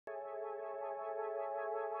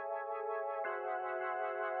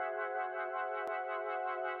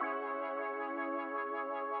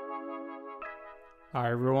Hi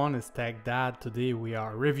everyone, it's Tech Dad. Today we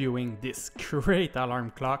are reviewing this great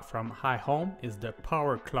alarm clock from iHome. It's the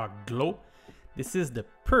PowerClock Glow. This is the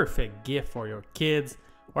perfect gift for your kids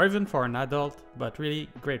or even for an adult, but really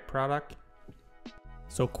great product.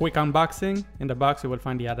 So quick unboxing. In the box you will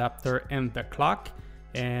find the adapter and the clock,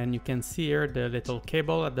 and you can see here the little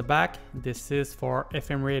cable at the back. This is for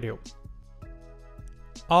FM radio.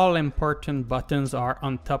 All important buttons are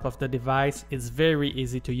on top of the device. It's very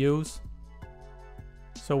easy to use.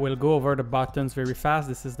 So we'll go over the buttons very fast.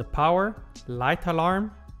 This is the power, light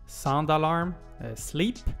alarm, sound alarm,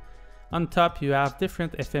 sleep. On top you have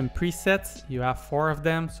different FM presets. You have 4 of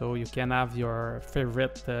them, so you can have your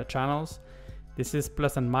favorite channels. This is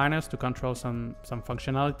plus and minus to control some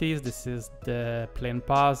functionalities. This is the play and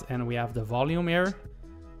pause, and we have the volume here.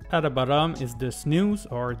 At the bottom is the snooze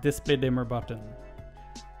or display dimmer button.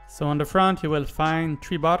 So on the front you will find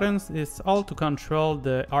 3 buttons. It's all to control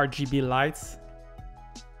the RGB lights.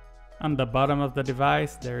 On the bottom of the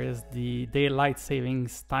device there is the daylight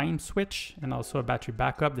savings time switch and also a battery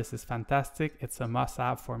backup. This is fantastic. It's a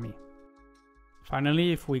must-have for me.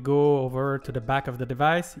 Finally, if we go over to the back of the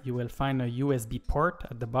device, you will find a USB port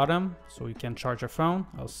at the bottom so you can charge your phone.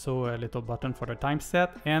 Also a little button for the time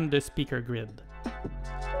set and the speaker grid.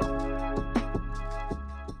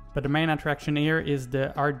 But the main attraction here is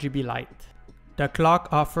the RGB light. The clock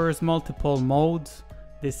offers multiple modes.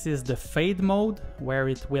 This is the fade mode, where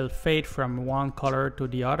it will fade from one color to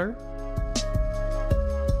the other.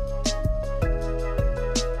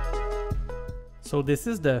 So this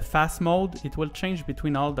is the fast mode. It will change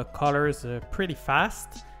between all the colors pretty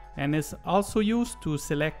fast, and is also used to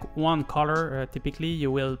select one color. Typically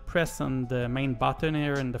you will press on the main button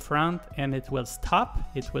here in the front and it will stop.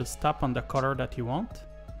 It will stop on the color that you want.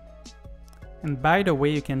 And by the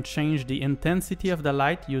way, you can change the intensity of the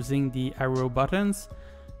light using the arrow buttons.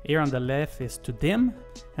 Here on the left is to dim,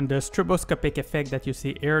 and the stroboscopic effect that you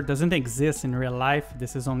see here doesn't exist in real life.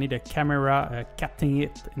 This is only the camera capturing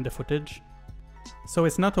it in the footage. So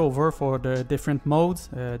it's not over for the different modes.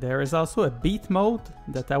 There is also a beat mode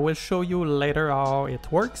that I will show you later how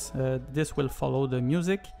it works. This will follow the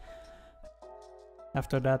music.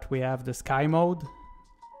 After that we have the sky mode,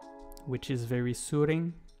 which is very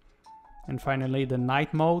soothing. And finally the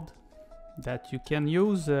night mode that you can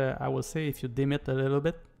use, I will say, if you dim it a little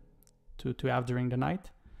bit to have during the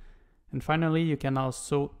night. And finally you can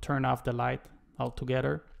also turn off the light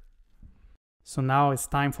altogether. So now it's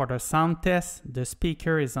time for the sound test. The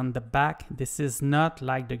speaker is on the back. This is not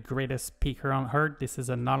like the greatest speaker on earth. This is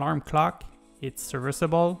an alarm clock. It's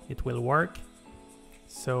serviceable, it will work.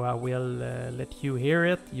 So I will let you hear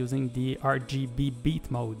it using the RGB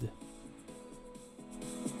beat mode.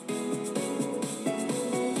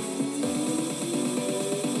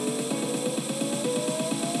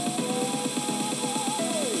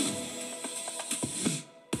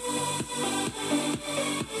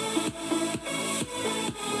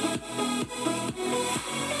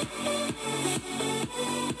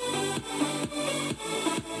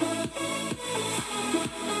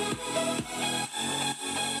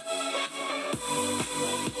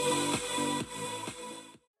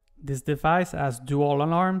 This device has dual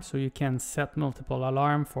alarm, so you can set multiple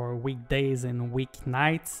alarm for weekdays and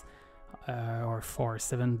weeknights, or for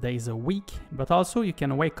 7 days a week. But also you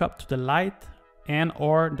can wake up to the light and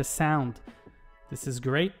or the sound. This is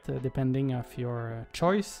great depending on your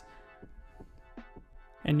choice.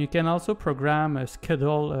 And you can also program a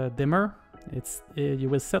schedule dimmer. You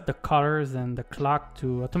will set the colors and the clock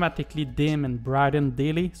to automatically dim and brighten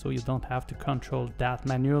daily, so you don't have to control that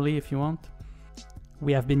manually if you want.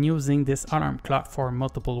 We have been using this alarm clock for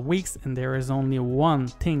multiple weeks, and there is only one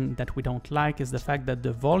thing that we don't like, is the fact that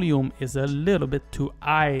the volume is a little bit too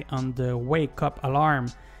high on the wake up alarm,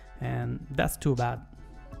 and that's too bad.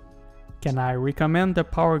 Can I recommend the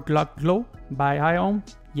PowerClock Glow by iHome?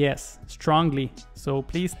 Yes, strongly. So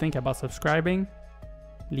please think about subscribing.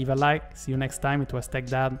 Leave a like. See you next time. It was Tech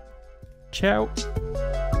Dad. Ciao!